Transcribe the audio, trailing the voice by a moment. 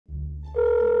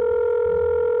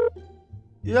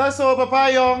Yes, so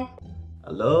Papa Young.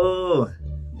 Hello.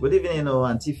 Good evening,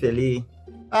 Auntie Feli.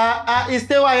 It's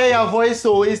still I hear your voice,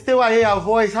 so it's still I hear your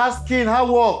voice. How skin,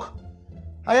 how work?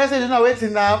 I just said you're not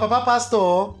waiting now, Papa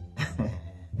Pastor.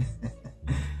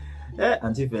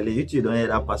 Auntie Feli, you two don't hear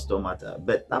that pastor matter.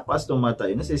 But that pastor matter,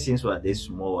 you know, say since we are there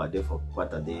small, we are there for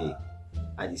quite a day.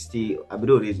 I don't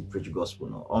already preach gospel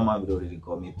now. All my people already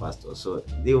call me pastor. So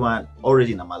they want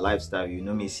already in my lifestyle, you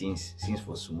know me since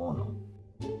for small now.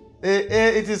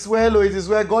 It is well, it is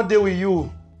well. God there with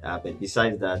you. But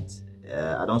besides that,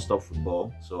 I don't stop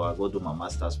football, so I go do my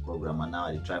master's program, and now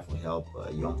I try to help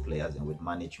young players and with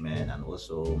management and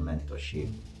also mentorship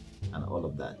and all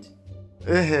of that.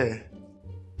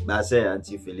 But I say,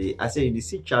 Auntie Feli, I say you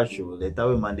see church show later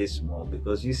we Monday small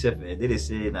because you said they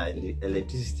say na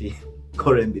electricity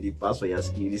current be the pass for your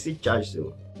skill. You see church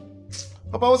show.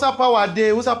 Papa, what's a power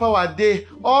day? What's a power day?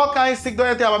 All kinds sick don't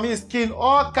enter my skin.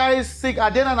 All kinds sick. I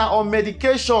then on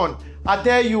medication. I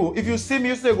tell you, if you see me,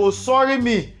 you say go sorry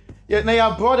me. Yet now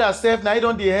your brother self now he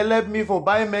don't help me for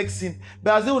buying medicine.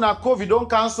 But as when COVID don't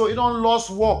cancel, it don't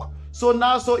lost work. So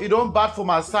now so it don't bad for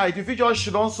my side. If you just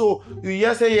should also you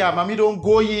hear say yeah, mommy don't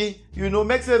go ye. You know,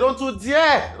 make say don't too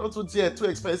dear. Don't too dear, too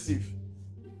expensive.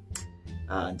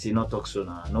 Auntie, not talk so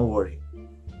now. No worry.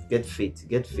 Get fit,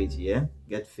 yeah?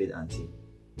 Get fit, Auntie.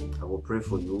 I will pray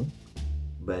for you,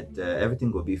 but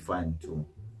everything will be fine too.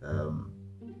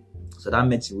 So that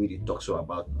medicine we talk so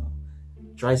about now.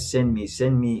 Try send me the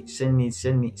medicine,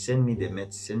 send me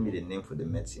the name for the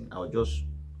medicine. I'll just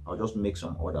make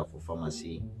some order for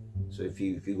pharmacy. So if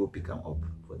you go pick them up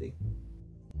for the.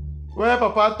 Well,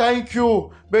 Papa, thank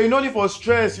you. But you don't need for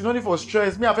stress. You don't need for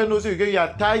stress. Me, I feel no say you get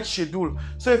your tight schedule.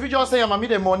 So if you just say, "Mommy,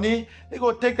 the money," I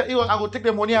go take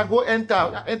the money. I go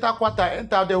enter quarter,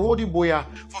 enter the whole boya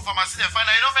for pharmacy. They find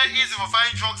it's not very easy for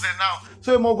finding drugs there now.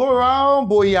 So you must go around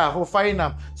boya for find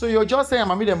them. So you just say,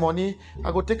 "Mommy, the money."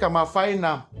 I go take them and find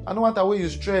them. I don't want to way you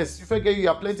stress. You forget you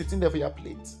have plenty things there for your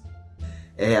plate.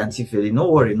 Hey, Auntie Feli, no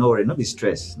worry, no be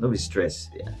stress.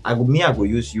 I go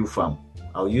use UrPharm.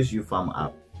 I'll use UrPharm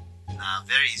app.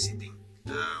 Very easy thing.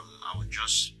 I will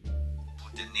just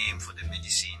put the name for the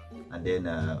medicine, and then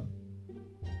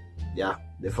yeah,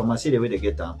 the pharmacy the way they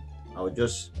get them, I will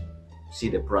just see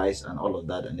the price and all of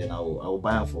that, and then I will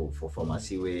buy them for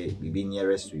pharmacy where will be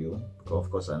nearest to you. Because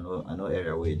of course I know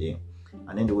area where they,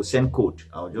 and then they will send code.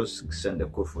 I'll just send the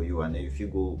code for you, and then if you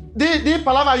go. The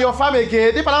palaver your farm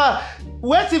again. The palaver.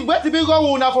 Where to be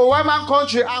go una for one man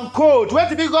country and code. Where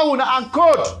to be go una and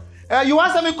code. You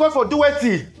want send me code for do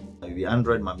it. The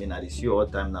Android machine, I see all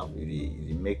time now.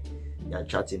 You make your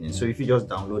chatting, and so if you just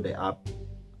download the app,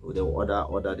 they will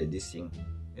order this thing.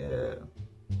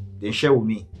 Then share with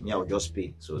me. I will just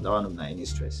pay. So that one not any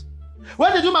stress.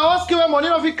 When they do my own skill, when money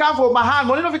no fit come for my hand,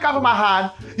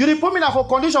 you dey put me now for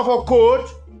condition for code.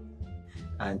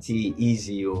 Auntie,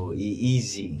 easy.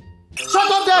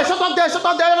 Shut up there.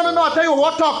 No, I tell you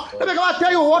what talk. Let me come and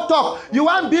tell you what talk. You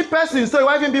want be person, so you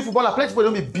want even be footballer. Plenty people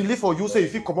don't be believe for you, so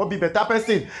if you come on be better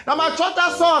person. Now my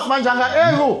chotter sauce, man, janga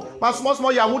ero, my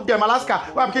small yahoo them Alaska,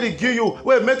 where I'm kidding give you,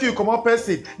 where make you come on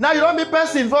person. Now you don't be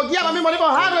person. For give me money for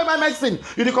hardware by medicine.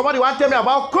 You dey come on, you want tell me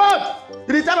about code.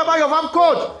 You dey tell me about your farm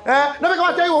code. Let me come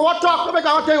and tell you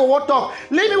what talk.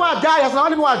 Leave me where I die, as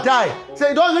long as I die. Say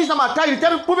you don't reach my time, you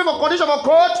tell me put me for condition for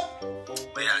code.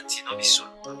 But Auntie, not be so,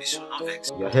 not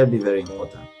vex. Your health is very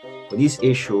important. For this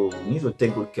issue, we need to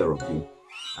take good care of you.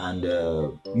 And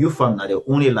UrPharm are the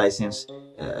only licensed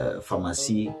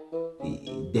pharmacy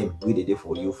them we did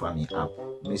for UrPharm app.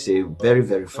 We say very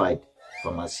verified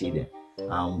pharmacy them.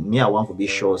 Me I want to be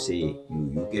sure say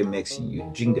you get medicine, you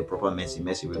drink the proper medicine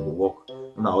will work.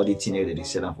 Now all the teenagers they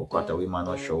sell them for quarter we might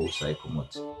not show side come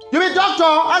out. You be doctor,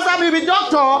 answer me, you be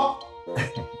doctor.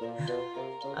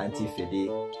 Auntie Feli,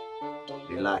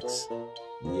 relax.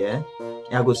 Yeah,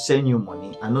 I go send you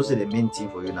money. I know say the main thing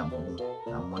for you na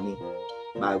money.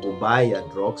 But I go buy your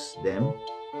drugs them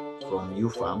from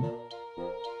UrPharm,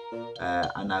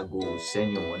 and I go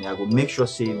send you money. I go make sure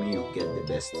say me you get the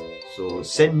best. So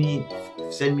send me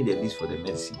the list for the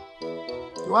medicine.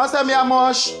 You want to send me how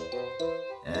much?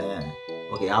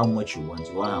 Okay, how much you want?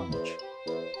 You want how much?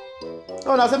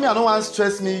 No, now send me. I don't want to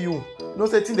stress me. You no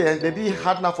say thing they be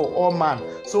hard now for all man.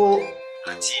 So.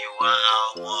 Auntie, you want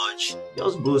how much?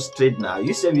 Just go straight now.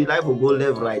 You say we like to go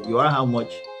left, right. You want how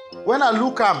much? When I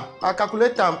look I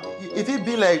calculate it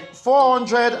be like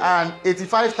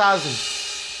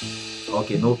 485,000.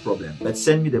 Okay, no problem. But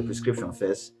send me the prescription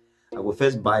first. I will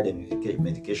first buy the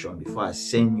medication before I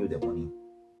send you the money.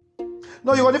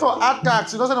 No, you need for add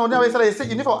tax. You don't say no money. They say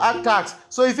you need for add tax.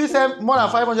 So if you send more than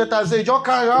 500,000, you just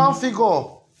carry around figure.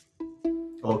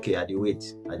 Okay, I dey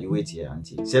wait here,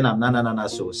 auntie. Send am na.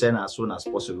 So send as soon as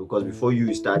possible because before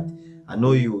you start, I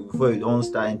know you before you don't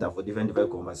start enter for different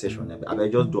conversation. I will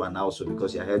just do an also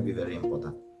because your help be very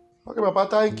important. Okay, Papa,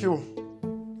 thank you.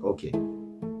 Okay.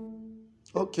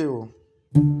 Okay. Oh.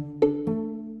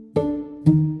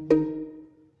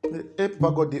 Hey,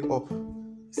 Papa got the up.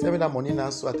 Send me that money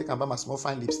now, so I think I buy my small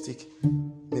fine lipstick,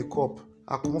 makeup.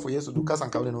 I come for years to do cast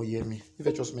and Caroline no hear me. If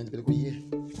I just meant to go here,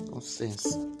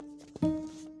 nonsense.